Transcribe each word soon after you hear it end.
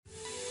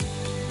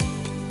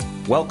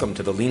Welcome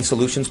to the Lean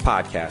Solutions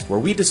Podcast, where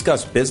we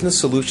discuss business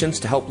solutions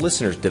to help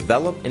listeners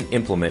develop and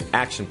implement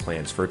action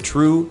plans for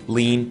true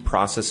lean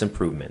process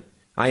improvement.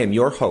 I am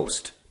your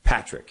host,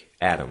 Patrick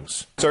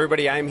Adams. So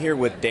everybody, I'm here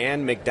with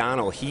Dan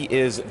McDonnell. He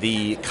is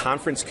the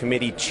conference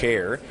committee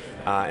chair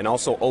and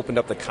also opened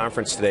up the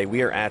conference today.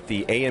 We are at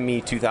the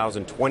AME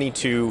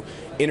 2022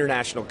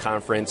 International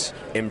Conference,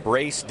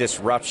 Embrace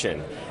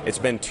Disruption. It's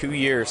been 2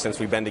 years since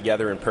we've been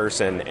together in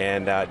person.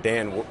 And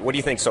Dan, what do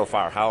you think so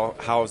far?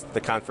 How's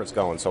the conference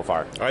going so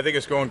far? I think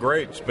it's going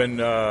great. It's been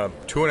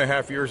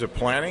 2.5 years of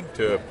planning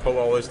to pull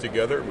all this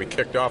together. We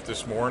kicked off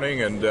this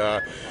morning and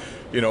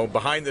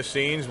behind the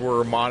scenes,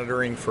 we're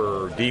monitoring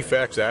for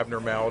defects,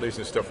 abnormalities,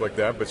 and stuff like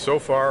that. But so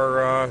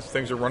far,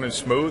 things are running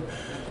smooth.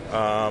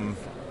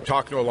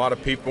 Talking to a lot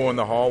of people in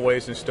the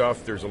hallways and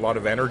stuff. There's a lot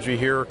of energy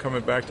here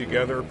coming back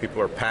together.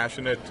 People are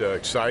passionate,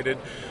 excited,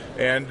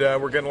 and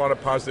we're getting a lot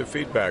of positive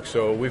feedback.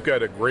 So we've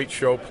got a great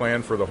show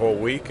planned for the whole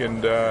week,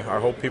 and I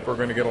hope people are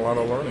going to get a lot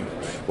of learning.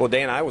 Well,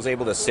 Dan, I was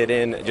able to sit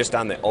in just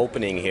on the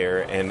opening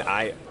here, and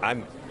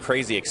I'm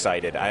crazy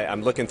excited.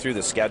 I'm looking through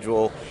the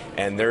schedule,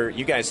 and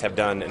you guys have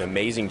done an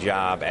amazing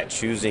job at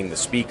choosing the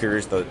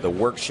speakers, the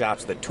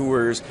workshops, the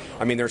tours.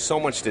 I mean, there's so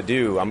much to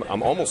do.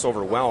 I'm almost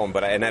overwhelmed,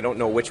 and I don't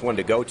know which one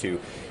to go to.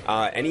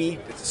 Any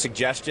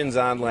suggestions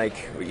on,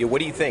 what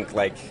do you think,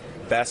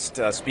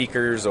 best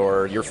speakers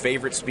or your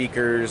favorite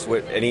speakers?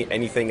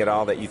 Anything at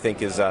all that you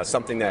think is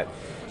something that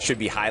should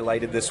be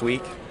highlighted this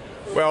week?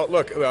 Well,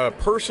 look,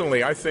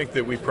 personally, I think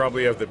that we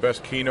probably have the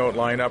best keynote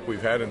lineup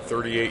we've had in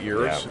 38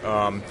 years.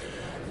 Yeah.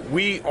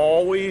 We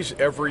always,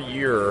 every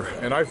year,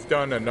 and I've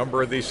done a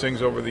number of these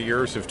things over the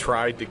years, have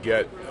tried to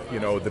get,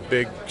 the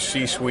big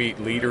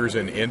C-suite leaders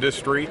in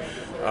industry.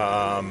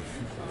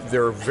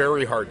 They're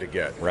very hard to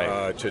get,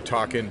 right. To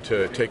talk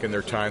into taking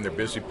their time. They're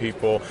busy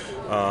people.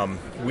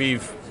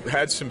 We've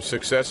had some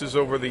successes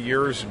over the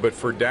years, but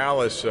for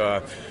Dallas,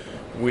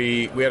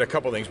 we had a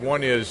couple things.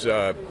 One is,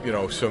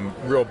 some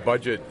real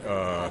budget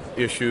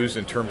issues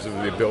in terms of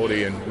the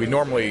ability, and we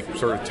normally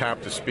sort of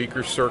tap the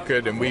speaker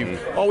circuit, and we've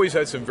always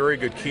had some very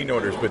good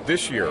keynoters, but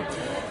this year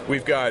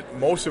we've got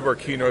most of our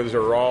keynoters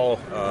are all,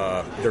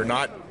 they're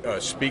not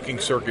speaking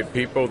circuit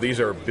people. These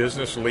are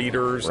business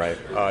leaders,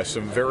 right.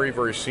 Some very,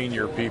 very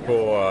senior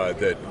people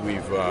that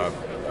we've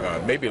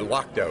maybe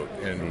locked out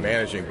in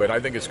managing, but I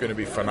think it's going to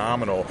be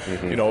phenomenal.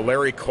 Mm-hmm.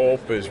 Larry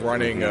Culp is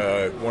running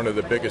one of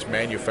the biggest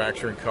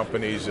manufacturing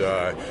companies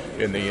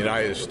in the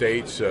United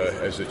States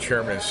as the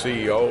chairman and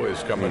CEO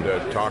is coming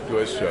to talk to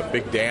us.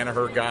 Big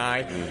Danaher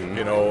guy,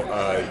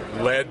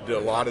 led a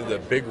lot of the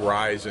big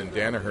rise in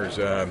Danaher's.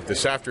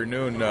 This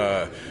afternoon,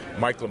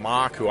 Mike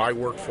Lamach, who I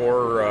worked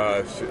for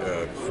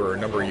a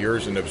number of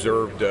years and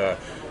observed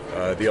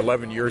the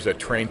 11 years at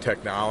Train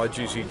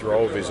Technologies he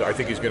drove, I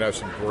think he's going to have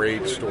some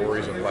great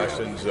stories and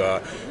lessons,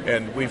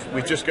 and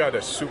we've just got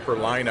a super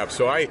lineup.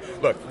 So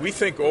we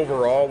think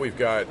overall we've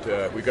got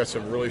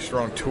some really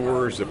strong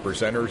tours. The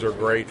presenters are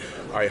great.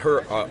 I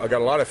got a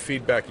lot of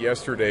feedback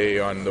yesterday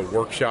on the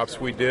workshops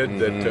we did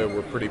that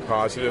were pretty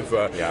positive.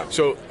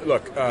 So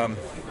look,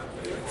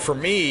 for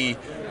me,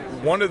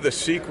 one of the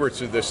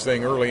secrets of this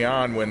thing early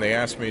on when they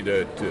asked me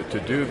to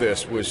do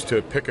this was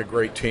to pick a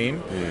great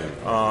team.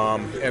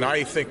 And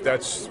I think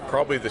that's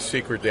probably the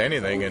secret to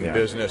anything in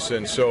business.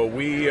 And so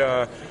we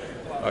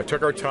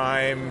took our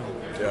time,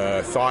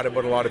 thought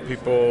about a lot of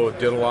people,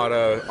 did a lot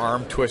of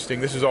arm twisting.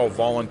 This is all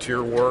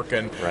volunteer work.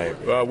 And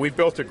we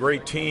built a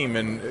great team.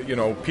 And,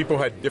 people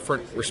had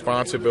different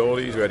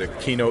responsibilities. We had a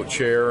keynote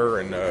chair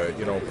and,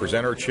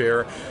 presenter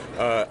chair.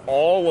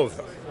 All of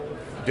them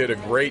did a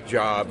great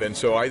job, and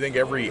so I think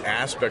every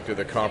aspect of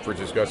the conference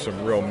has got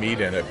some real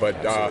meat in it.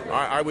 But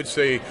I would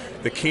say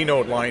the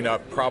keynote lineup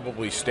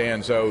probably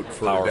stands out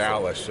for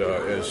Dallas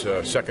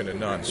as second to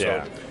none.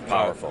 So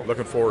powerful.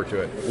 Looking forward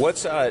to it.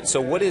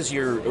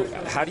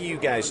 How do you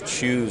guys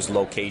choose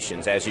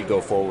locations as you go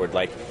forward?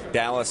 Like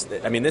Dallas,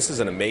 I mean, this is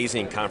an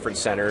amazing conference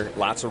center,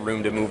 lots of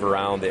room to move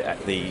around.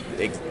 The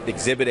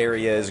exhibit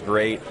area is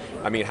great.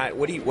 I mean,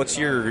 what's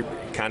your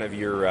kind of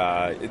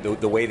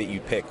the way that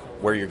you pick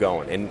where you're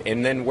going,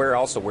 and then where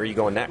are you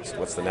going next?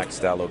 What's the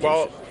next location?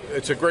 Well,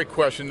 it's a great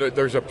question.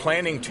 There's a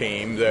planning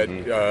team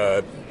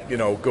that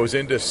goes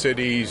into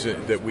cities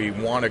that we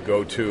want to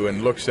go to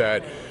and looks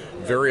at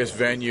various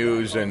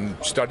venues and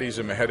studies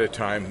them ahead of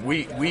time.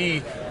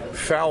 We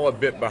fell a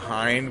bit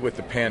behind with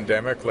the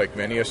pandemic, like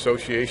many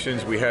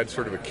associations. We had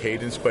sort of a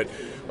cadence, but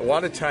a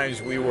lot of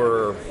times we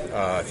were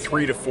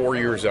 3 to 4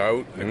 years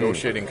out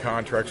negotiating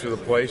contracts with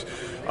the place.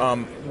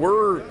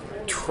 We're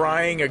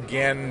trying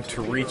again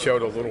to reach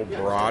out a little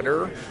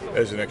broader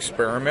as an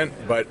experiment,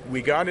 but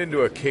we got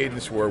into a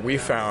cadence where we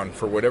found,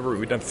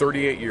 we've done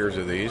 38 years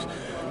of these,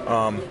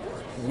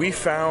 we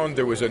found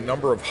there was a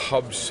number of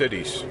hub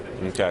cities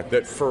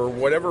that for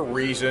whatever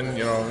reason,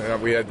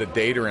 we had the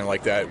data in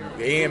like that,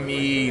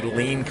 AME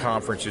lean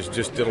conferences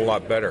just did a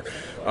lot better.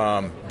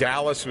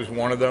 Dallas was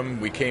one of them.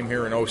 We came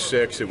here in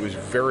 2006. It was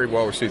very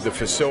well received. The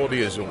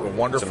facility is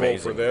wonderful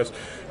for this.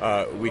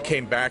 We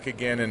came back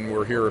again, and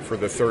we're here for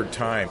the third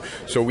time.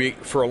 So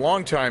for a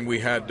long time, we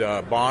had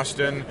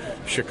Boston,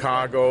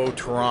 Chicago,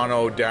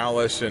 Toronto,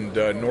 Dallas, and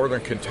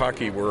Northern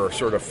Kentucky were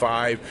sort of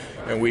 5,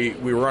 and we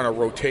were on a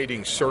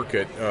rotating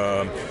circuit.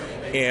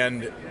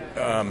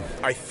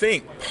 I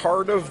think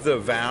part of the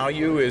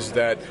value is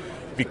that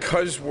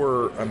because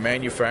we're a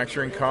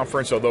manufacturing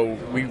conference, although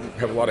we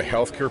have a lot of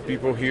healthcare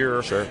people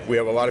here, we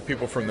have a lot of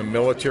people from the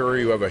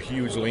military who have a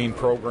huge lean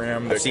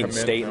program. I've seen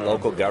state and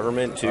local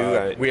government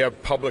too. We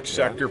have public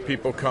sector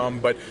people come,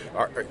 but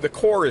the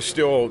core is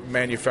still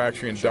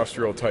manufacturing,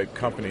 industrial type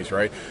companies,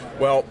 right?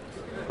 Well,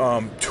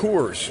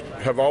 tours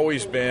have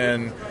always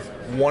been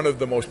one of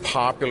the most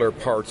popular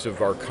parts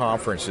of our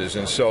conferences,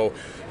 and so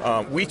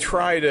we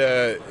try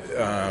to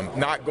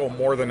not go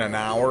more than an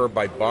hour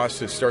by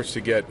bus. It starts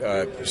to get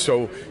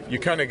so you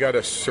kind of got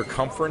a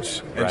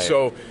circumference, and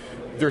so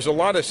there's a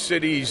lot of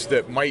cities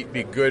that might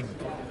be good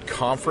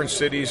conference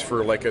cities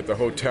for like at the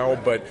hotel,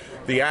 but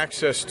the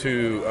access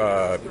to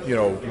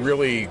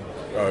really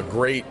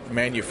great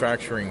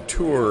manufacturing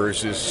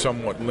tours is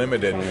somewhat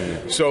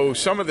limited. So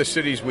some of the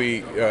cities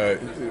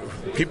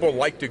people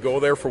like to go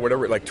there for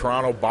whatever, like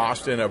Toronto,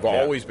 Boston have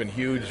always been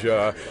huge,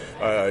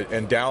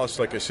 and Dallas,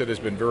 like I said, has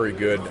been very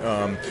good.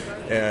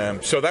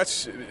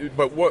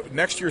 But what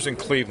next year's in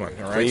Cleveland,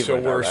 all right? So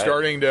we're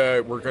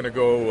going to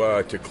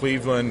go to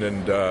Cleveland,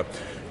 and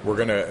we're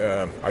going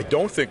to, I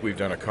don't think we've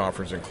done a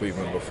conference in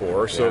Cleveland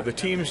before, so the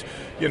team's,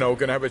 going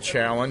to have a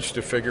challenge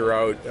to figure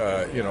out,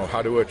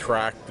 how to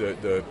attract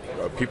the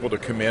people to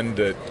come in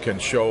that can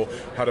show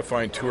how to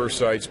find tour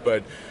sites.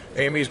 But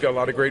AME's got a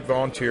lot of great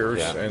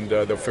volunteers, and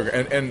they'll figure.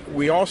 And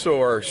we also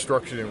are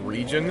structured in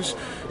regions,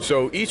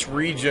 so each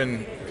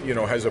region,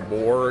 has a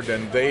board,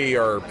 and they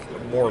are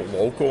more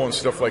local and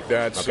stuff like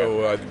that.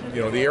 So,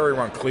 the area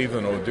around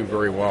Cleveland will do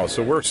very well.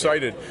 So we're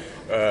excited.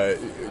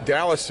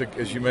 Dallas,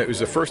 as you mentioned, was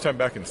the first time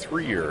back in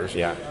 3 years,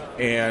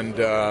 and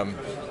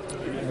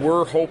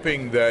we're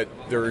hoping that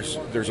there's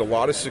a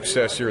lot of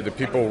success here, that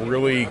people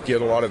really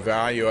get a lot of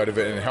value out of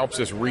it, and it helps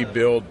us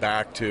rebuild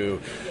back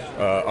to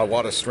a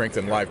lot of strength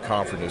in live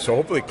conferences. So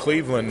hopefully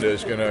Cleveland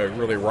is going to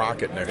really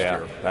rock it next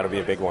year. That'll be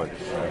a big one.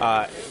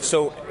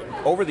 So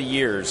over the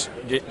years,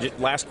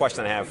 last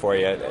question I have for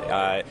you,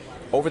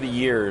 over the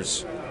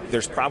years,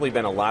 there's probably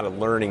been a lot of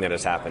learning that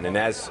has happened. And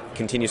as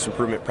continuous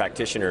improvement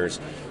practitioners,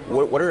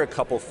 what are a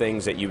couple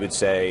things that you would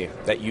say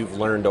that you've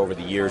learned over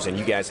the years and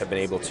you guys have been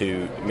able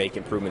to make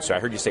improvements? So I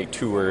heard you say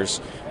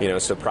tours,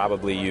 so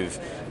probably you've,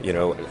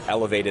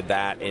 elevated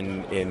that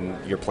in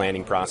your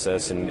planning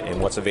process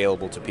and what's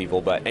available to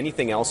people. But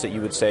anything else that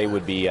you would say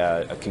would be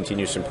a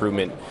continuous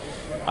improvement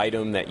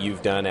item that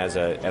you've done as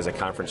a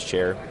conference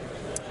chair?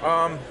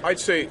 I'd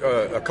say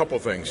a couple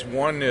things.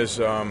 One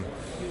is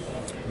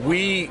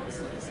we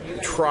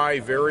try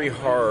very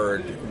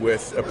hard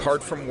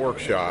apart from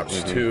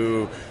workshops,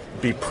 to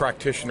be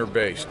practitioner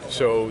based.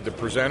 So the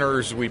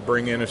presenters we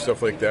bring in and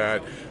stuff like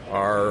that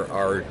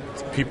are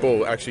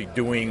people actually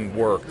doing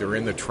work. They're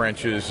in the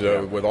trenches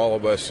with all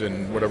of us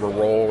in whatever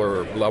role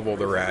or level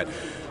they're at.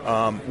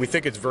 We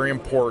think it's very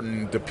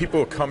important. The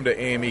people who come to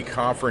AME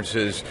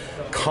conferences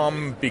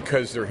come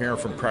because they're hearing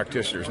from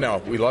practitioners. Now,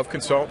 we love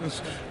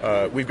consultants.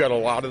 We've got a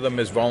lot of them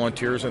as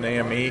volunteers in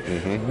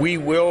AME. We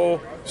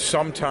will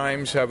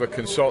sometimes have a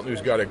consultant who's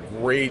got a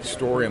great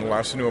story and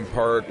lesson to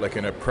impart, like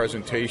in a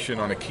presentation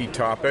on a key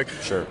topic.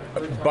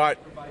 But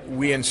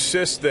we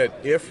insist that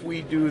if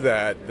we do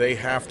that, they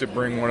have to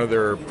bring one of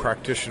their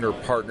practitioner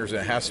partners,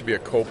 and it has to be a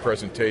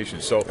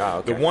co-presentation. So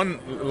the one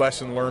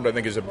lesson learned, I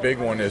think, is a big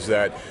one, is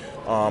that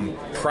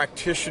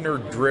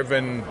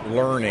practitioner-driven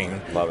learning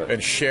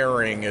and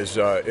sharing is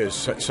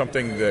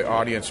something the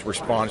audience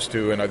responds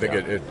to, and I think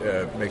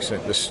it makes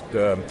sense.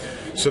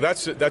 So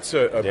that's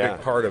a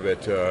big part of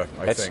it.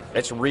 I think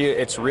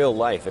it's real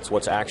life. It's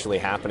what's actually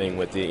happening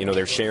with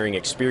they're sharing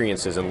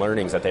experiences and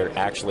learnings that they're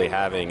actually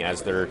having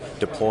as they're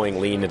deploying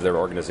lean into their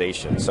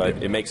organization. So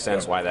it makes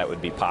sense why that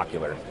would be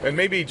popular. And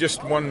maybe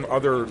just one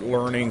other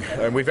learning,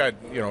 and we've had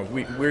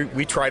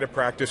we try to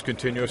practice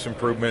continuous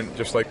improvement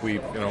just like we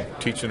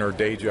teach in our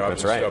day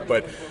jobs stuff.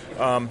 But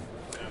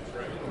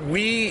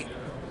we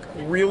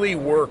really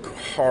work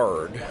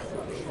hard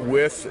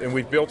and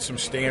we've built some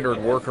standard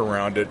work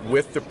around it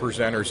with the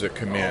presenters that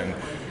come in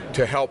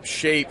to help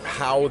shape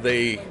how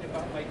they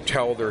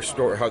tell their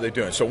story, how they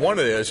do it. So one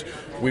of it is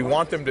we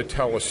want them to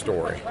tell a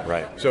story.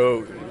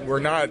 So we're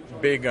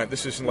not big on,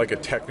 this isn't like a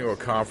technical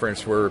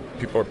conference where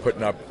people are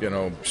putting up,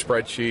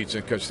 spreadsheets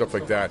and stuff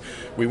like that.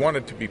 We want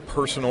it to be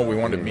personal. We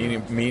want it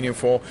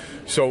meaningful.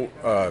 So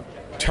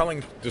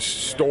telling the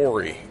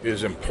story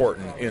is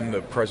important in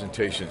the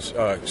presentations.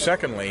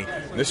 Secondly,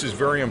 and this is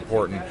very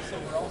important,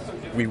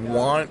 we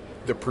want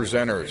the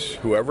presenters,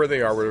 whoever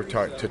they are,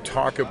 to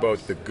talk about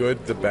the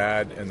good, the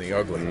bad, and the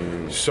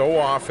ugly. So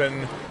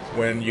often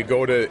when you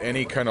go to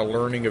any kind of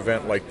learning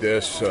event like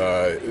this,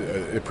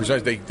 it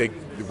presents they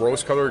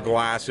rose-colored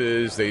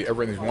glasses.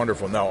 Everything's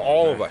wonderful. Now,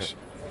 all of us,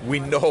 we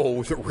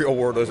know the real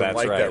world doesn't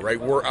like that, right?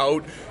 We're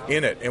out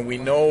in it, and we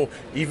know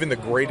even the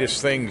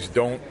greatest things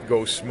don't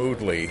go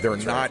smoothly. They're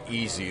not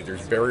easy.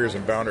 There's barriers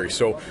and boundaries.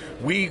 So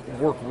we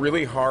work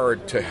really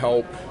hard to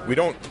help. We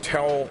don't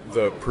tell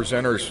the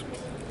presenters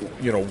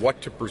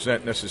what to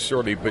present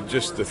necessarily, but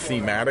just the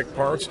thematic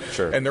parts.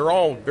 Sure. And they're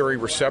all very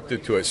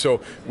receptive to it. So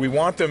we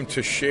want them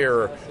to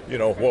share,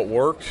 what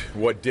worked,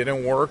 what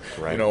didn't work,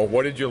 right.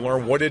 What did you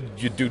learn, what did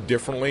you do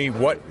differently,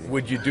 what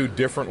would you do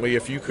differently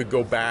if you could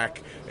go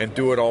back and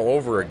do it all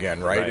over again,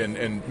 right?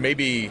 And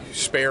maybe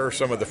spare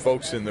some of the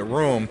folks in the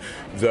room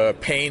the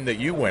pain that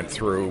you went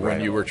through when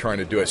you were trying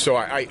to do it. So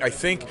I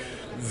think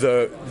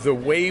the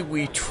way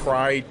we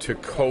try to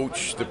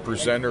coach the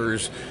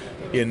presenters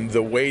in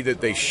the way that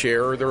they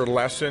share their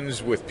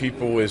lessons with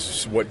people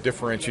is what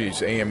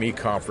differentiates AME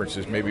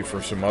conferences maybe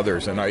from some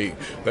others. And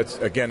that's,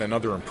 again,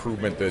 another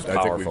improvement that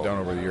I think we've done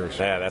over the years.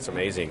 Yeah, that's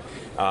amazing.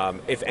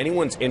 If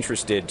anyone's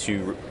interested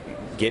to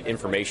get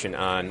information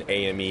on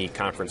AME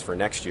conference for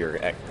next year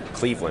at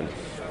Cleveland,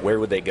 where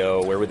would they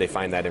go? Where would they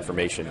find that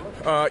information?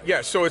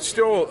 So it's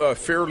still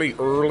fairly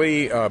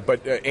early, but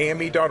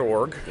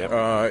AME.org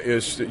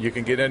is, you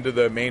can get into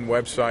the main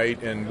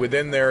website, and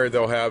within there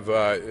they'll have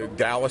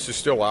Dallas is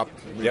still up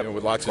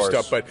with lots of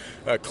stuff, but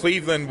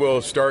Cleveland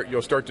you'll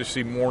start to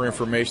see more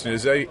information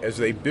as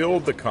they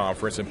build the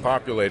conference and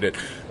populate it.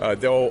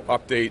 They'll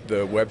update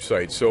the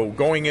website. So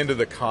going into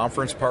the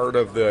conference part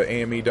of the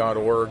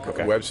AME.org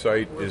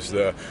website is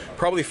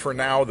probably for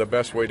now the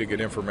best way to get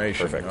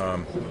information. Perfect.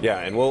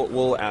 And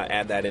we'll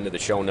add that into the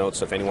show notes.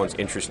 So if anyone's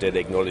interested,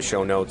 they can go to the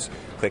show notes,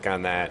 click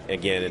on that.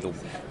 Again, it'll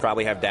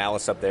probably have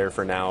Dallas up there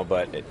for now,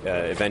 but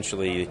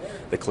eventually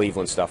the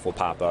Cleveland stuff will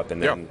pop up,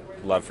 and then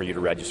love for you to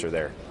register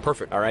there.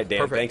 Perfect. All right, Dan,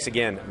 Perfect. Thanks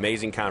again.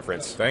 Amazing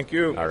conference. Thank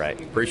you. All right.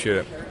 Appreciate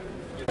it.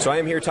 So I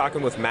am here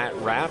talking with Matt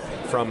Rapp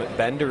from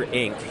Bender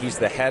Inc. He's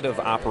the head of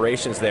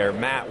operations there.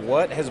 Matt,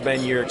 what has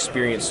been your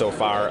experience so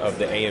far of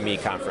the AME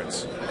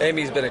conference?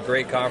 AME's been a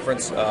great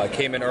conference.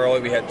 Came in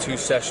early. We had 2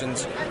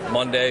 sessions.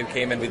 Monday, we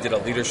came in, we did a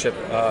leadership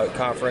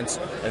conference.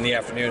 In the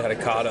afternoon, had a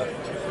kata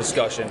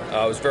discussion.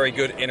 It was a very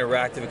good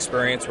interactive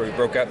experience where we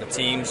broke out into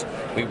teams.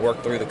 We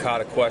worked through the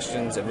kata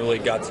questions and really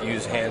got to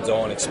use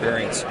hands-on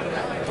experience.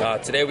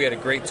 Today, we had a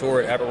great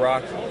tour at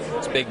Eberock.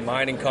 It's a big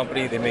mining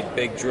company. They make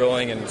big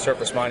drilling and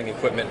surface mining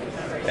equipment.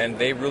 And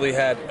they really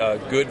had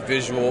good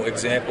visual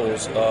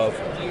examples of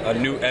a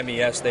new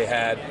MES they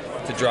had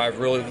to drive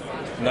really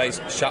nice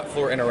shop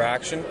floor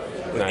interaction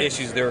with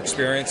issues they're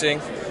experiencing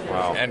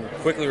and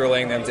quickly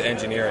relaying them to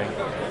engineering.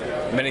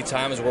 Many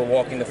times we're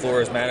walking the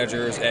floor as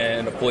managers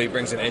and an employee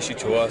brings an issue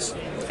to us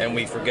and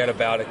we forget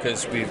about it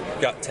because we've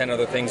got 10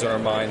 other things on our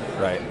mind.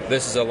 Right.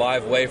 This is a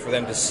live way for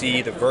them to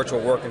see the virtual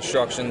work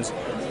instructions,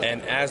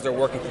 and as they're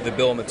working through the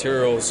bill of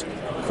materials,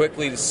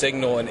 quickly to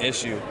signal an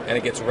issue, and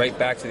it gets right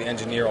back to the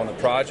engineer on the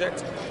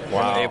project.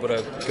 Wow. And able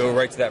to go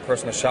right to that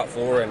person on the shop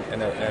floor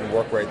and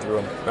work right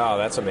through them. Oh,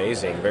 that's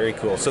amazing. Very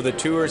cool. So the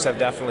tours have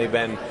definitely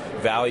been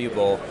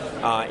valuable.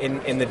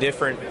 In the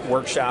different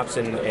workshops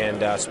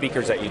and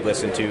speakers that you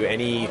listen to,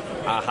 any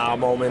aha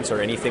moments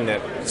or anything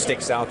that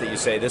sticks out that you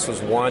say, this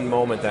was one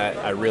moment that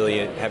I really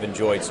have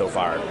enjoyed so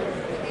far?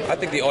 I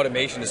think the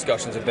automation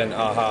discussions have been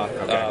aha.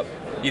 Okay.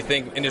 You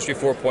think Industry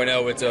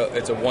 4.0,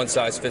 it's a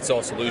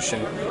one-size-fits-all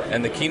solution,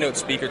 and the keynote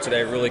speaker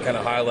today really kind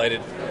of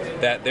highlighted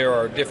that there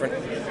are different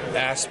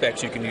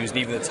aspects you can use, and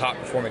even the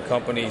top-performing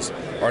companies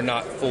are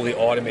not fully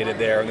automated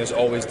there, and there's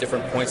always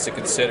different points to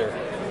consider.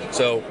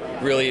 So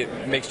really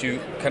it makes you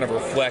kind of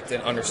reflect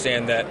and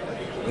understand that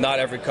not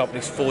every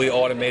company's fully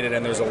automated,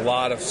 and there's a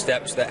lot of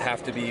steps that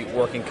have to be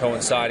working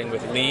coinciding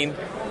with lean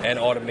and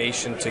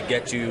automation to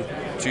get you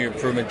to your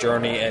improvement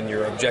journey and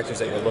your objectives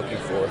that you're looking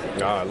for.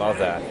 Oh, I love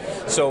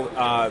that. So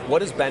what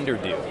does Bender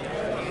do?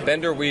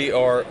 Bender, we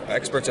are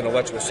experts in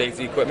electrical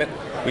safety equipment.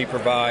 We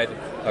provide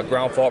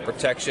ground fault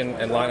protection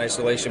and line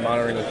isolation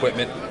monitoring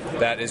equipment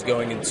that is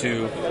going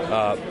into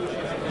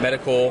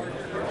medical,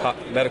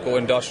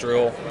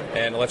 industrial,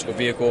 and electrical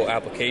vehicle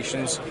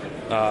applications.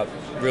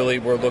 Really,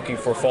 we're looking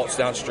for faults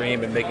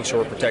downstream and making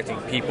sure we're protecting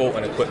people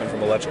and equipment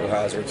from electrical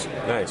hazards.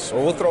 Nice.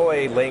 Well, we'll throw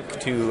a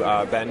link to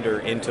Bender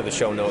into the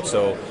show notes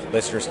so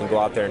listeners can go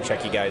out there and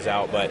check you guys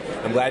out. But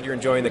I'm glad you're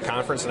enjoying the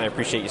conference, and I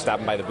appreciate you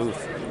stopping by the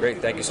booth. Great.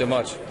 Thank you so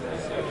much.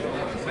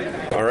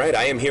 All right,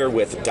 I am here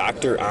with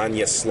Dr.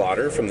 Anya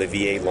Slaughter from the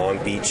VA Long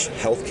Beach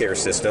Healthcare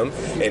System,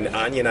 and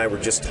Anya and I were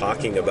just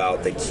talking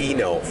about the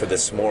keynote for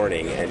this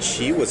morning, and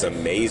she was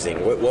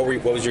amazing. What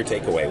was your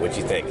takeaway? What did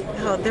you think?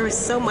 Oh, there was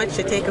so much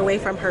to take away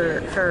from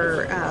her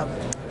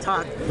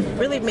talk.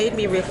 Really made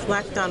me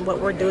reflect on what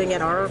we're doing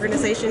at our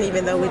organization,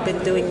 even though we've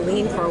been doing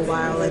lean for a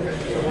while, and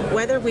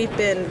whether we've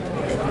been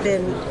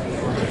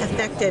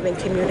effective in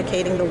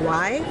communicating the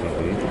why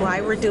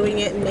we're doing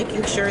it, and making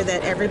making sure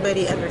that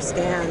everybody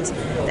understands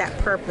that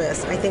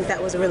purpose. I think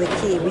that was really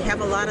key. We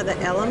have a lot of the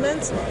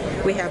elements.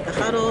 We have the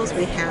huddles,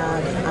 we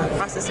have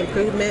process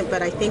improvement,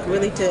 but I think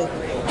really to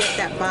get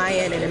that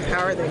buy-in and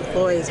empower the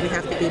employees, we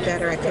have to be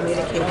better at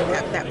communicating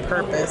that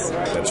purpose.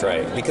 That's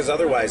right. Because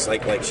otherwise,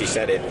 like she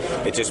said,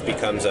 it just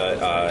becomes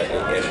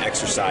an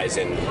exercise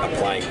in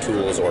applying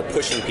tools or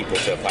pushing people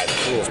to apply the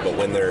tools. But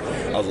when they're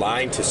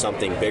aligned to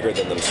something bigger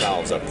than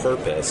themselves, a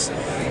purpose,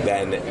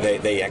 then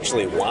they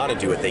actually want to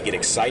do it. They get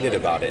excited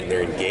about it and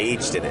they're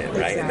engaged in it,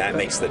 right? Exactly. And that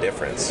makes the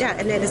difference. Yeah,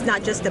 and then it's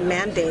not just a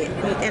mandate.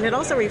 And it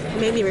also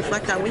made me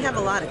reflect on, we have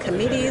a lot of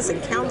committees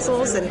and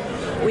councils, and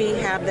we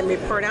have them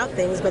report out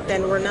things, but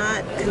then we're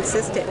not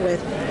consistent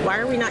with why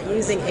are we not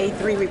using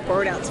A3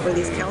 report outs for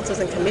these councils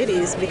and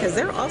committees, because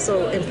they're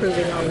also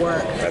improving our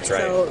work. That's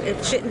right. So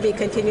it shouldn't be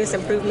continuous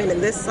improvement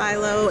in this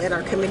silo and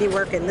our committee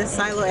work in this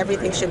silo.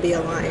 Everything should be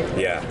aligned.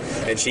 Yeah,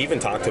 and she even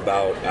talked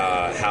about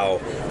how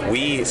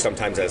we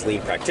sometimes as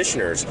lean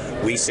practitioners,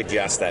 we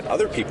suggest that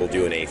other people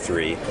do an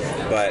A3,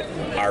 but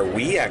are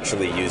we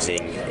actually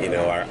using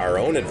our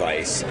own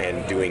advice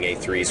and doing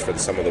A3s for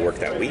some of the work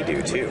that we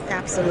do too?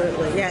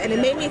 Absolutely, yeah. And it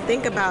made me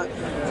think about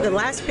the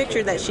last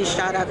picture that she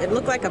shot up. It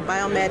looked like a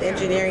biomed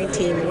engineering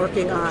team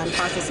working on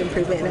process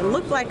improvement, and it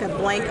looked like a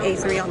blank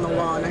A3 on the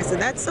wall. And I said,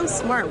 that's so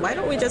smart. Why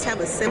don't we just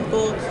have a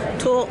simple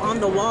tool on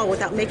the wall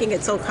without making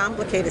it so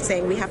complicated,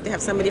 saying we have to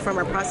have somebody from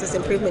our process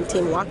improvement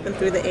team walk them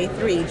through the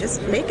A3.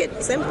 Just make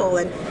it simple,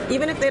 and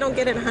even if they don't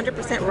get it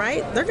 100%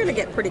 right, they're going to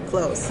get pretty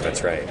close.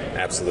 That's right,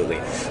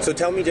 absolutely. So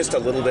tell me just a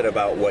little bit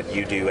about what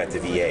you do at the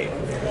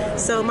VA.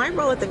 So my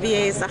role at the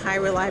VA is the High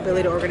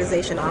Reliability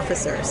Organization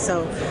Officer.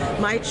 So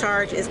my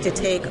charge is to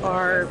take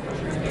our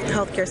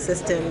healthcare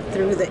system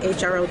through the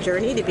HRO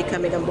journey to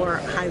becoming a more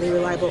highly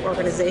reliable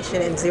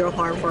organization and zero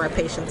harm for our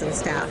patients and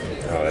staff.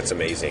 Oh, that's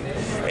amazing.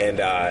 And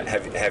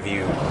have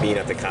you been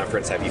at the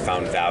conference? Have you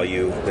found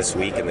value this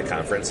week in the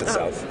conference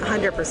itself?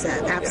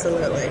 100%,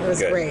 absolutely. Yeah. It was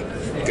Good.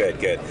 great.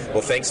 Good.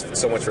 Well, thanks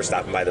so much for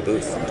stopping by the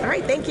booth. All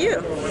right, thank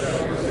you.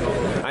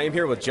 I am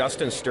here with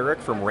Justin Sturrock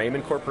from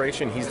Raymond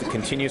Corporation. He's the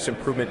Continuous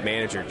Improvement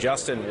Manager.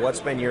 Justin,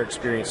 what's been your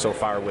experience so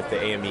far with the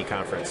AME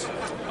conference?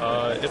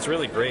 It's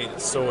really great.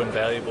 It's so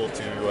invaluable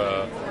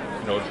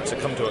to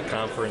come to a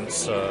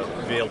conference,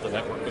 be able to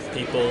network with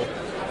people,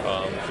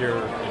 hear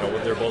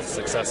their both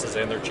successes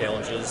and their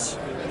challenges,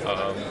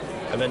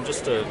 and then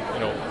just to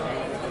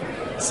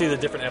see the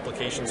different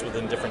applications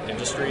within different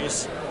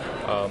industries.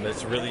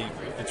 It's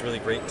really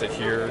great to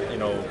hear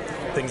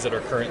things that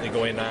are currently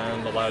going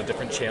on, a lot of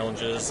different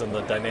challenges in the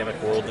dynamic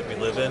world that we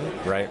live in.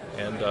 Right.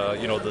 And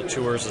the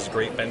tours is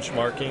great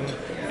benchmarking,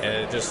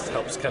 and it just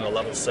helps kind of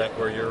level set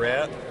where you're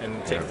at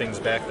and take things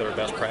back that are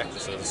best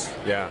practices.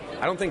 Yeah.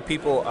 I don't think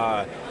people,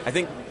 I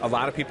think a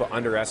lot of people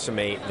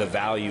underestimate the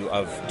value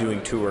of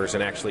doing tours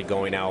and actually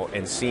going out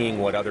and seeing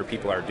what other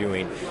people are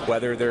doing,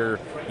 whether they're,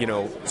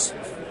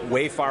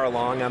 way far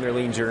along on their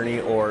lean journey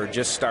or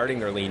just starting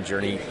their lean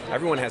journey.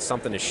 Everyone has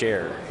something to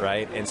share,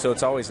 right? And so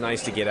it's always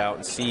nice to get out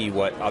and see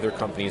what other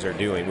companies are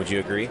doing. Would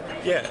you agree?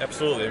 Yeah,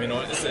 absolutely. I mean,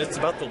 it's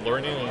about the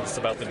learning and it's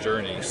about the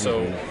journey.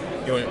 So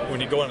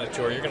when you go on a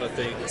tour, you're going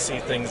to see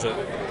things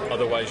that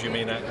otherwise you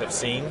may not have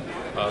seen.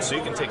 So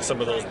you can take some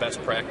of those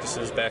best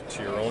practices back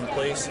to your own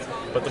place.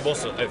 But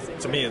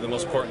to me, the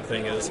most important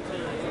thing is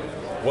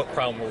what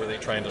problem were they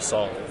trying to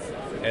solve?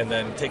 And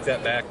then take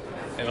that back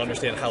and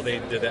understand how they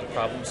did that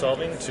problem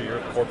solving to your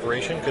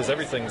corporation, because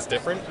everything's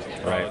different,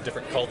 right.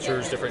 Different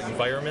cultures, different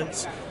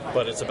environments,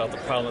 but it's about the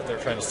problem that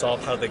they're trying to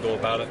solve, how they go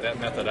about it, that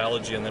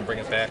methodology, and then bring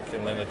it back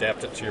and then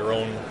adapt it to your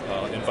own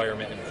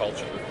environment and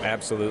culture.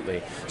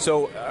 Absolutely.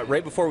 So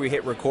right before we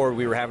hit record,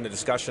 we were having a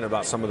discussion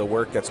about some of the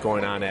work that's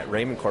going on at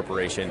Raymond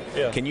Corporation.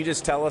 Yeah. Can you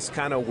just tell us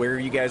kind of where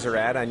you guys are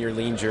at on your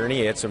lean journey?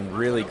 You had some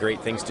really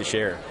great things to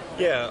share.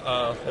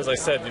 Yeah, as I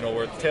said,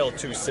 we're a tale of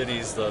two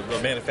cities. The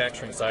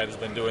manufacturing side has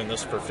been doing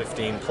this for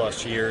 15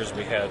 plus years.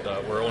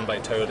 We're owned by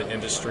Toyota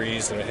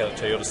Industries, and we had a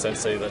Toyota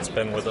Sensei that's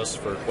been with us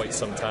for quite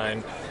some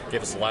time.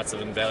 Gave us lots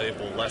of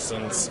invaluable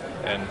lessons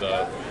and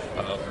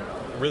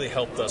really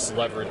helped us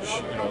leverage,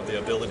 the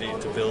ability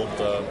to build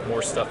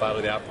more stuff out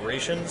of the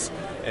operations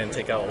and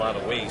take out a lot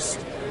of waste.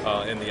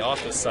 In the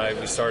office side,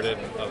 we started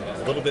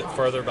a little bit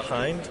further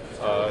behind,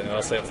 and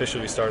I'll say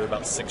officially we started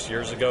about 6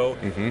 years ago.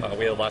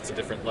 We had lots of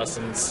different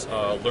lessons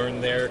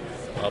learned there,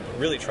 but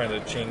really trying to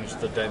change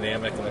the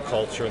dynamic and the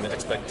culture and the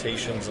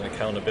expectations and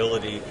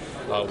accountability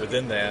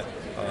within that,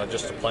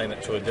 just applying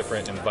it to a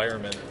different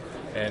environment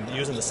and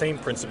using the same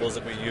principles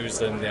that we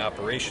used in the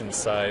operations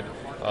side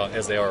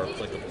as they are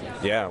applicable.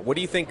 Yeah. What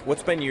do you think,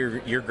 what's been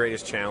your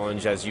greatest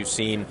challenge as you've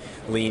seen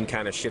lean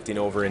kind of shifting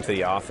over into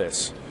the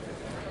office?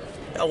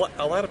 A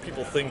lot of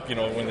people think,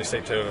 when they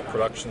say Toyota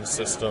production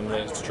system,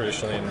 that it's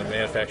traditionally in the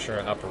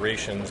manufacturing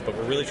operations, but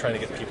we're really trying to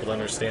get people to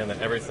understand that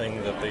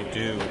everything that they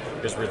do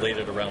is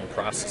related around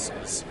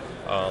processes.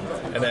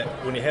 And that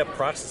when you have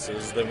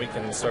processes, then we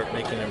can start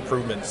making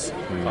improvements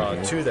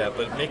to that.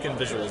 But making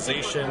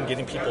visualization,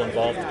 getting people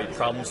involved to be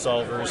problem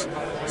solvers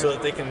so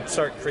that they can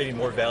start creating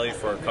more value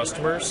for our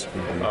customers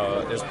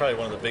is probably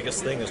one of the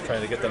biggest things, is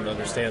trying to get them to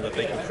understand that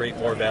they can create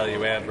more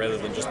value add rather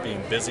than just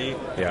being busy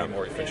and being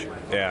more efficient.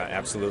 Yeah,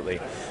 absolutely.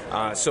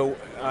 So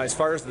as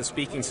far as the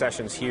speaking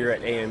sessions here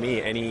at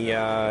AME,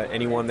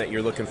 anyone that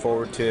you're looking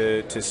forward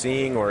to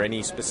seeing, or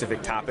any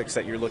specific topics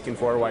that you're looking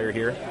for while you're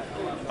here?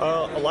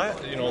 A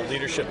lot,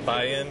 leadership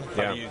buy-in.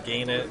 How do you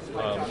gain it?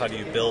 How do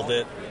you build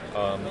it?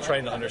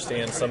 Trying to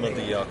understand some of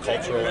the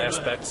cultural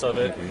aspects of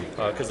it,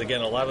 because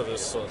again, a lot of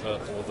this,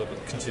 the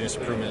continuous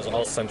improvement is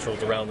all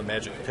centered around the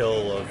magic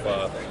pill of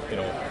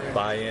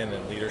buy-in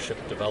and leadership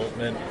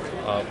development,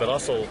 but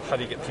also how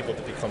do you get people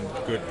to become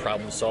good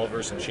problem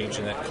solvers and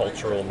changing that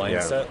cultural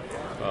mindset.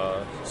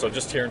 So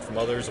just hearing from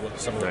others what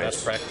some of the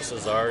best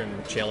practices are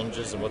and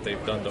challenges and what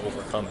they've done to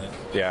overcome it.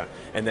 Yeah,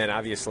 and then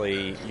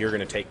obviously you're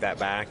going to take that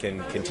back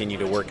and continue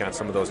to work on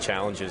some of those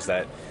challenges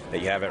that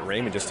you have at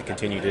Raymond, just to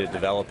continue to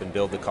develop and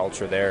build the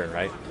culture there,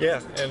 right?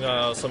 Yeah,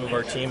 and some of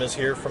our team is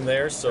here from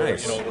there, so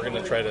we're going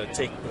to try to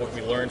take what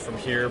we learned from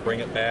here, bring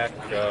it back.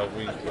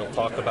 We'll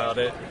talk about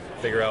it,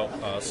 figure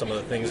out some of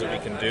the things that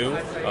we can do,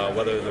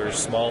 whether there's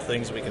small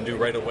things we can do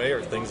right away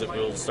or things that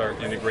we'll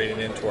start integrating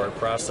into our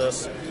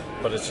process.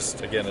 But it's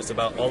just, again, it's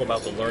all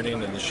about the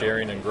learning and the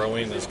sharing and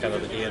growing is kind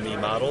of the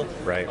AME model.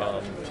 Right.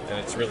 And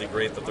it's really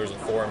great that there's a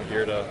forum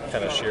here to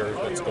kind of share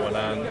what's going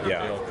on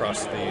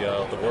across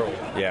the world.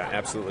 Yeah,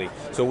 absolutely.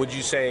 So would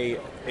you say,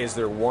 is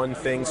there one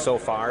thing so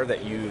far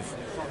that you've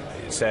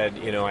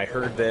said, I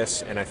heard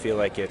this and I feel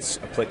like it's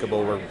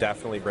applicable, we're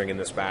definitely bringing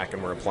this back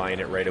and we're applying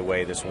it right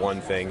away, this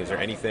one thing? Is there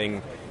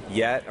anything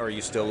yet, or are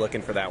you still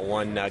looking for that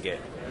one nugget?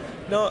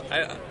 No,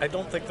 I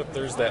don't think that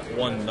there's that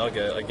one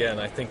nugget. Again,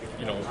 I think,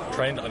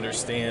 trying to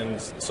understand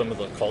some of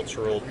the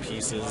cultural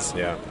pieces,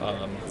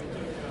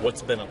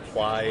 what's been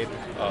applied,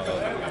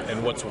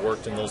 and what's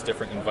worked in those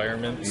different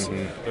environments.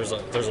 There's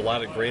a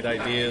lot of great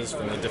ideas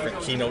from the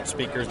different keynote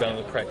speakers down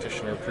to the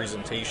practitioner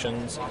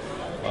presentations.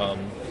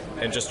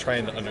 And just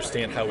trying to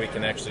understand how we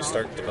can actually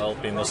start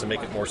developing this and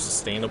make it more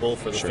sustainable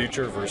for the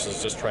future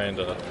versus just trying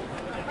to,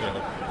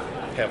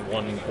 have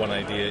one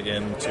idea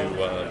in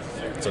to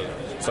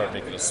start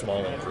making a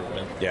small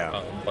improvement.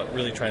 But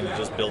really trying to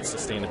just build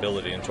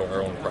sustainability into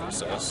our own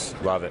process.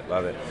 Love it.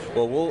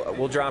 Well,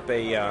 we'll drop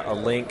a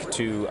link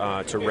to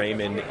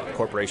Raymond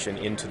Corporation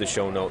into the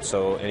show notes,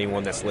 so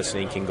anyone that's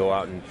listening can go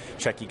out and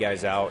check you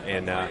guys out.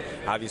 And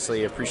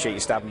obviously, appreciate you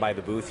stopping by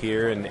the booth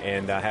here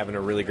and having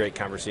a really great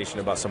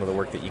conversation about some of the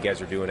work that you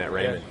guys are doing at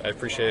Raymond. Yeah, I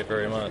appreciate it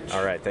very much.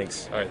 All right,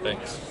 thanks. All right,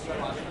 thanks.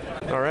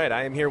 All right,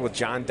 I am here with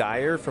John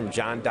Dyer from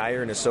John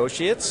Dyer and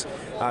Associates.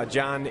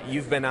 John,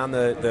 you've been on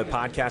the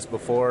podcast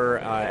before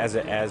as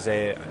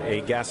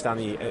a guest on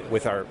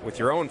with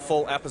your own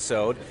full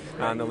episode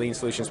on the Lean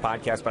Solutions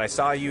podcast. But I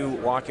saw you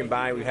walking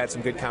by. We've had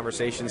some good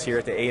conversations here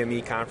at the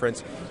AME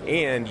conference,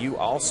 and you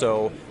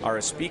also are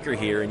a speaker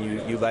here,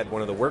 and you led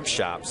one of the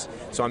workshops.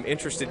 So I'm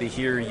interested to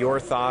hear your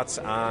thoughts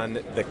on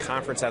the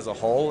conference as a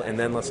whole, and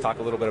then let's talk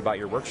a little bit about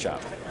your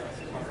workshop.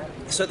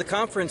 So the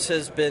conference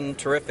has been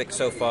terrific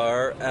so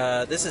far.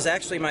 This is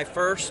actually my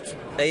first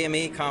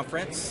AME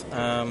conference.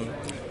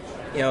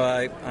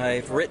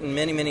 I've written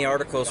many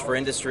articles for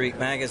Industry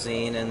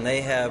Magazine, and they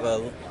have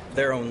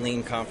their own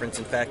Lean conference.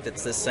 In fact,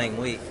 it's this same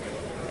week.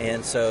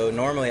 And so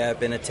normally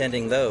I've been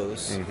attending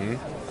those.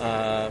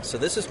 So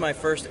this is my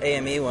first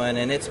AME one,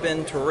 and it's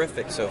been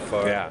terrific so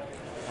far.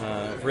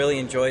 Yeah. Really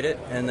enjoyed it.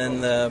 And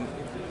then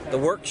the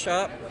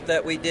workshop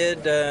that we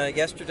did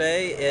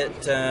yesterday,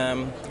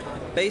 it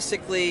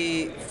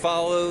basically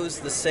follows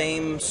the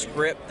same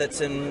script that's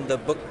in the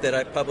book that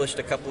I published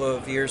a couple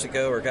of years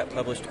ago, or got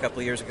published a couple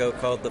of years ago,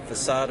 called The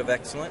Facade of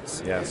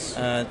Excellence. Yes.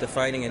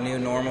 Defining a New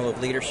Normal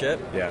of Leadership.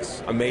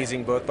 Yes.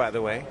 Amazing book, by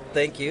the way.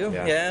 Thank you.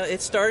 Yeah,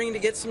 it's starting to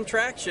get some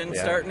traction,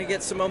 starting to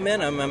get some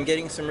momentum. I'm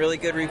getting some really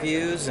good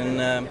reviews,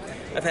 and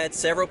I've had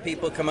several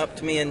people come up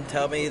to me and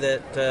tell me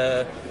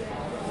that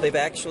they've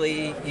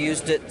actually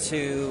used it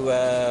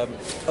to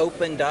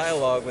open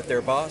dialogue with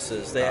their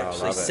bosses. They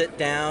actually sit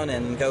down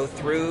and go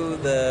through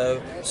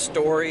the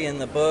story in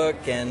the book,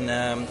 and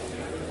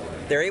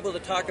they're able to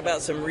talk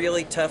about some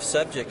really tough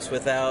subjects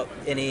without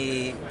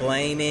any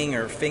blaming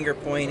or finger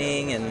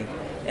pointing.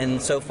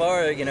 And so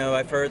far,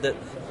 I've heard that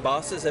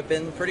bosses have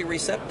been pretty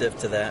receptive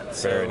to that.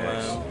 Very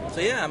nice.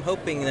 So I'm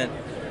hoping that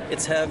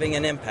it's having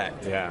an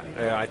impact. Yeah,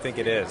 I think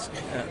it is.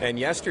 And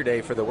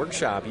yesterday for the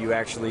workshop, you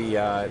actually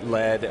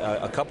led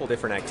a couple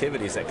different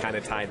activities that kind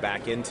of tied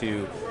back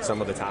into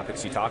some of the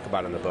topics you talk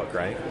about in the book,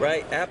 right?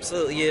 Right,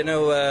 absolutely.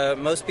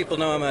 Most people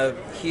know I'm a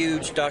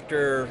huge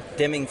Dr.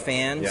 Deming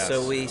fan,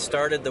 so we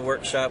started the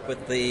workshop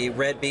with the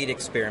red bead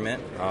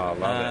experiment. Oh,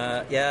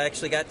 love it. Yeah, I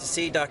actually got to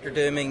see Dr.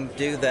 Deming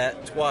do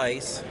that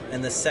twice,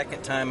 and the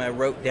second time I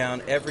wrote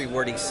down every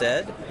word he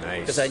said.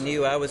 Nice. Because I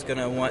knew I was going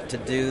to want to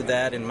do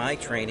that in my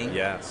training.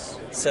 Yes.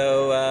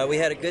 So we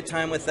had a good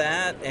time with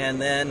that,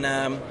 and then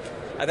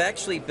I've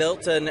actually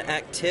built an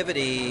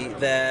activity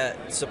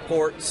that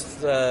supports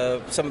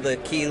some of the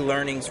key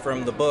learnings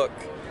from the book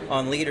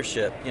on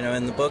leadership.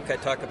 In the book I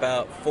talk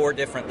about 4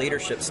 different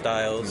leadership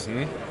styles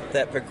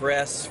that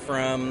progress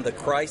from the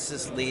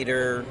crisis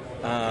leader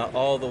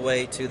all the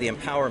way to the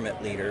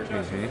empowerment leader.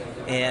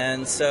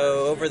 And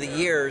so over the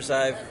years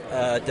I've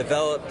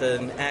developed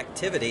an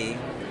activity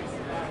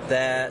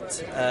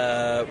that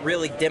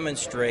really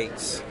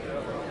demonstrates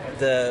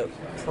the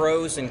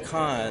pros and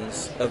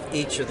cons of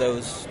each of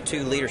those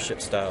 2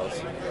 leadership styles.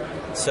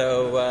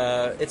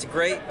 So it's a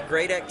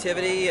great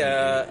activity,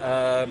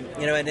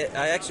 and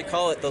I actually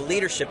call it the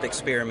leadership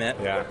experiment.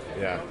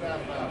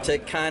 To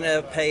kind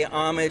of pay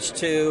homage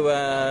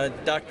to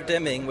Dr.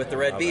 Deming with the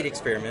Red Bead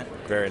experiment.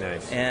 Very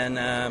nice.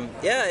 And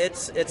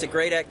it's a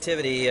great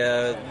activity.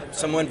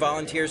 Someone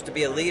volunteers to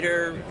be a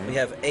leader. We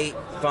have 8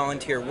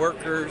 volunteer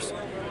workers.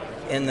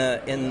 In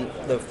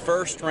the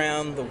first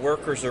round, the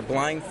workers are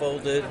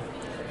blindfolded.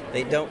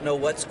 They don't know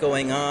what's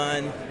going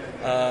on,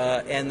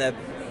 and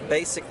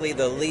basically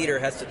the leader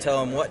has to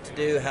tell them what to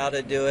do, how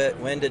to do it,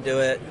 when to do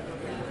it.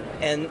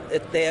 And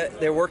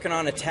they're working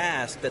on a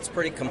task that's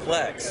pretty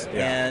complex.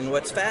 And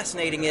what's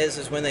fascinating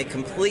is when they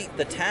complete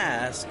the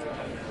task,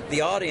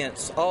 the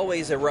audience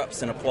always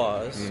erupts in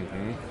applause.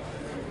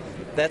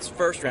 That's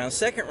first round.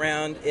 Second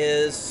round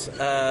is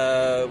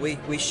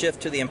we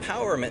shift to the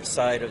empowerment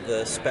side of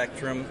the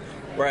spectrum,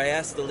 where I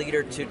ask the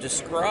leader to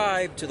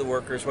describe to the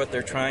workers what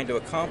they're trying to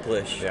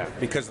accomplish.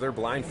 Because they're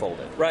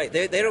blindfolded. Right.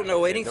 They don't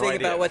know anything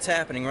about what's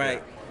happening,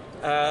 right?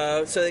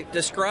 So they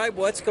describe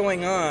what's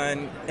going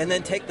on and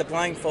then take the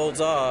blindfolds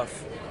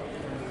off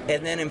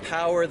and then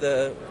empower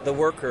the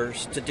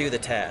workers to do the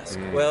task.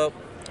 Well,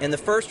 in the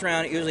first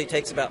round, it usually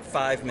takes about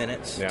 5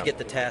 minutes to get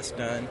the task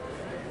done.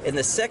 In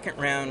the second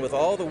round, with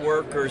all the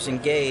workers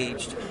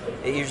engaged,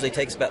 it usually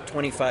takes about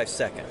 25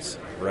 seconds.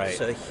 Right.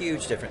 So a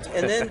huge difference.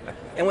 And then,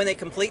 and when they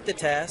complete the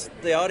task,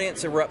 the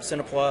audience erupts in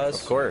applause.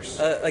 Of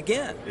course.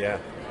 Again.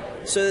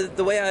 So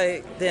the way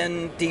I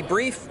then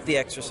debrief the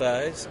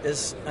exercise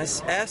is I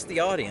ask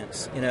the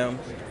audience,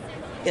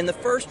 in the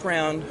first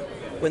round,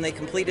 when they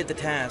completed the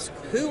task,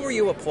 who were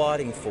you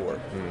applauding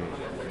for?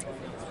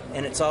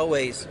 And it's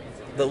always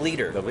the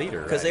leader. The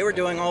leader, because they were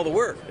doing all the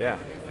work.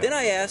 Then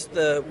I asked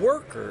the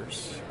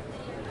workers,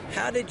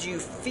 how did you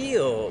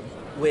feel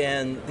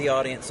when the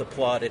audience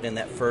applauded in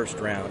that first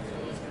round?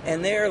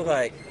 And they're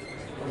like,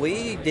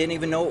 we didn't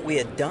even know what we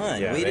had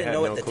done. We didn't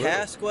know what the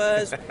task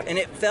was, and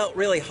it felt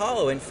really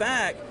hollow. In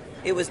fact,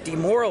 it was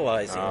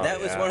demoralizing. That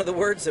was one of the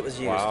words that was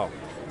used.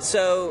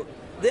 So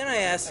then I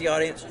asked the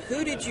audience,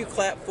 who did you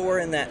clap for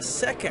in that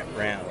second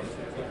round?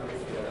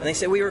 And they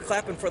said, we were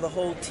clapping for the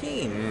whole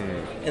team.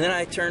 And then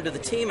I turned to the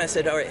team. I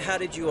said, all right, how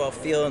did you all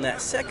feel in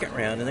that second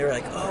round? And they were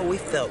like, oh, we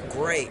felt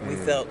great. We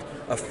felt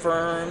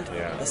affirmed,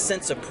 a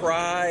sense of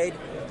pride,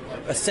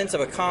 a sense of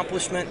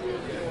accomplishment.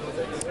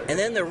 And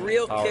then the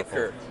real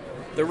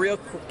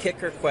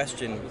kicker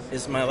question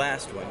is my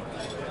last one.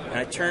 And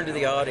I turn to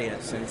the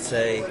audience and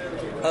say,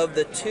 of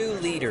the 2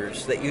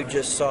 leaders that you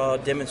just saw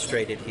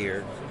demonstrated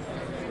here,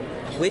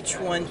 which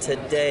one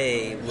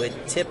today would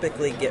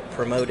typically get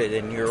promoted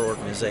in your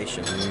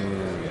organization?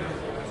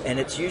 And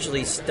it's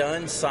usually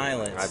stunned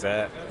silence. I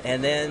bet.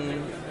 And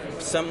then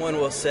someone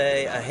will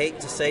say, I hate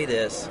to say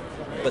this,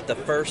 but the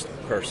first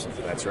person.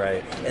 That's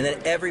right. And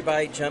then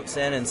everybody jumps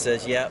in and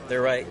says, yep,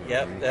 they're right.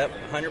 Yep,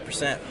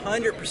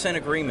 100%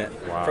 agreement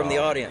from the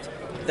audience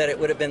that it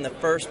would have been the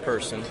first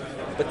person,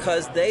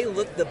 because they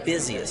look the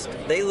busiest.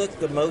 They look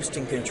the most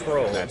in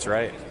control. That's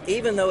right.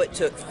 Even though it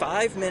took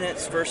 5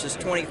 minutes versus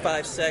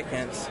 25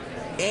 seconds,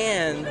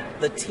 and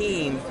the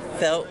team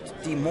felt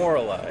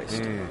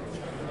demoralized.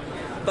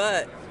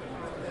 But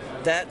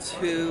that's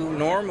who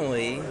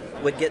normally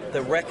would get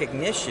the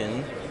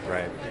recognition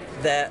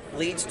that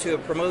leads to a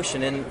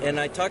promotion. And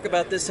I talk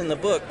about this in the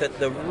book, that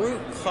the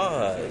root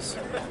cause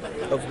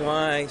of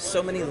why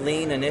so many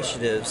lean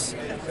initiatives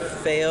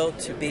fail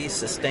to be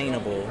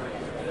sustainable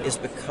is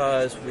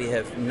because we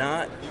have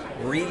not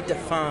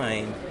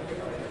redefined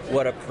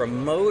what a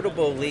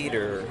promotable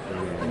leader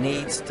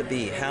needs to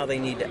be, how they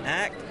need to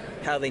act,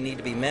 how they need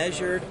to be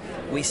measured.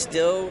 We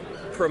still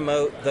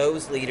promote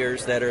those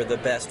leaders that are the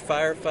best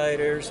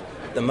firefighters,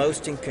 the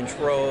most in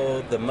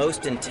control, the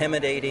most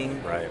intimidating,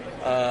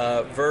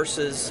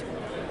 versus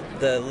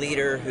the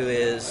leader who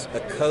is a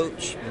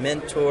coach,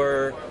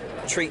 mentor,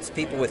 treats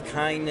people with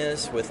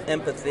kindness, with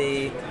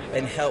empathy,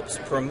 and helps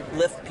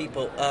lift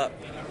people up.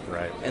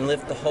 And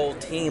lift the whole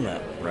team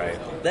up.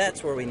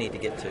 That's where we need to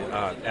get to.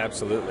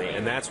 Absolutely.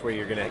 And that's where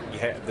you're going to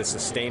have the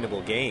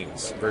sustainable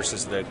gains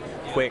versus the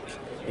quick,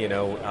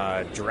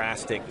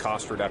 drastic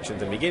cost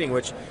reductions in the beginning,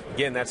 which,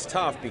 again, that's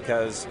tough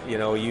because,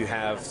 you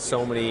have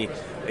so many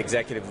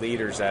executive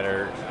leaders that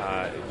are,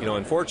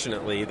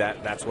 unfortunately,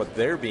 that's what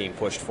they're being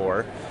pushed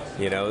for,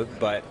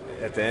 but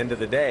at the end of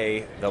the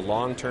day, the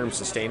long-term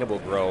sustainable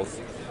growth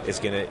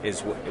is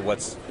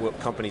what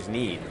companies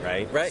need,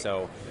 right?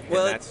 So,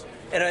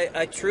 and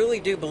I truly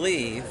do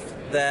believe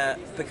that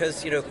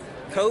because,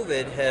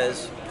 COVID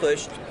has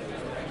pushed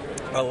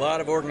a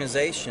lot of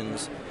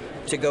organizations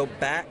to go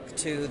back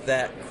to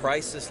that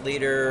crisis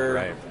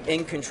leader,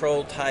 in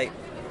control type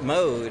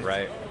mode.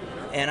 Right.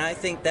 And I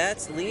think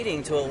that's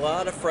leading to a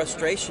lot of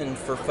frustration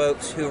for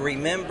folks who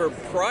remember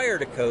prior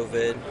to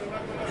COVID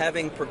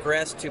having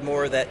progressed to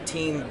more of that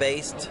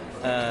team-based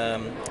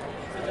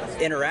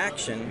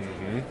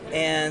interaction.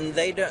 And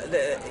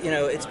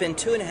it's been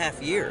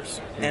 2.5 years,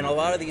 and a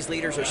lot of these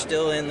leaders are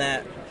still in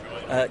that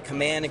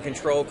command and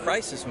control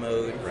crisis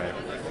mode. Right.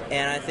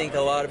 And I think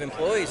a lot of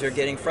employees are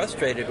getting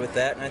frustrated with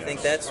that, and I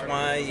think that's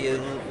why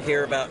you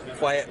hear about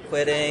quiet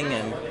quitting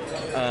and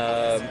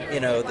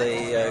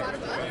the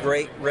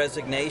great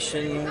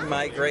resignation,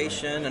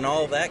 migration, and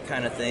all that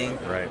kind of thing.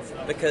 Right.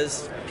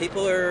 Because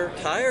people are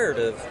tired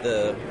of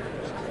the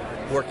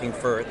working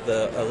for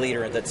a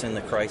leader that's in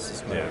the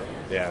crisis mode.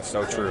 Yeah,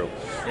 so true.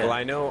 Yeah. Well,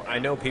 I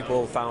know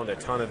people found a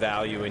ton of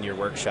value in your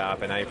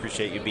workshop, and I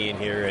appreciate you being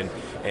here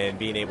and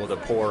being able to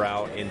pour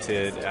out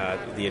into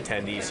the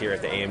attendees here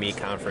at the AME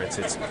conference.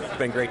 It's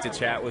been great to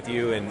chat with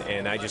you,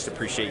 and I just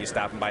appreciate you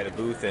stopping by the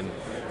booth and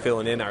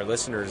filling in our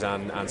listeners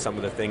on some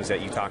of the things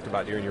that you talked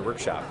about during your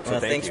workshop. So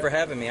thanks for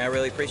having me. I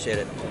really appreciate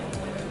it.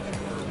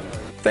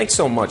 Thanks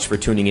so much for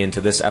tuning in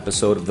to this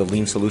episode of the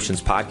Lean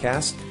Solutions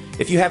Podcast.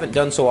 If you haven't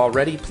done so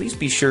already, please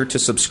be sure to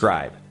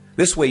subscribe.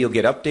 This way you'll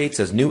get updates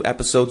as new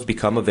episodes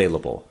become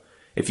available.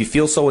 If you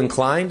feel so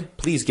inclined,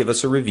 please give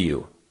us a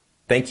review.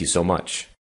 Thank you so much.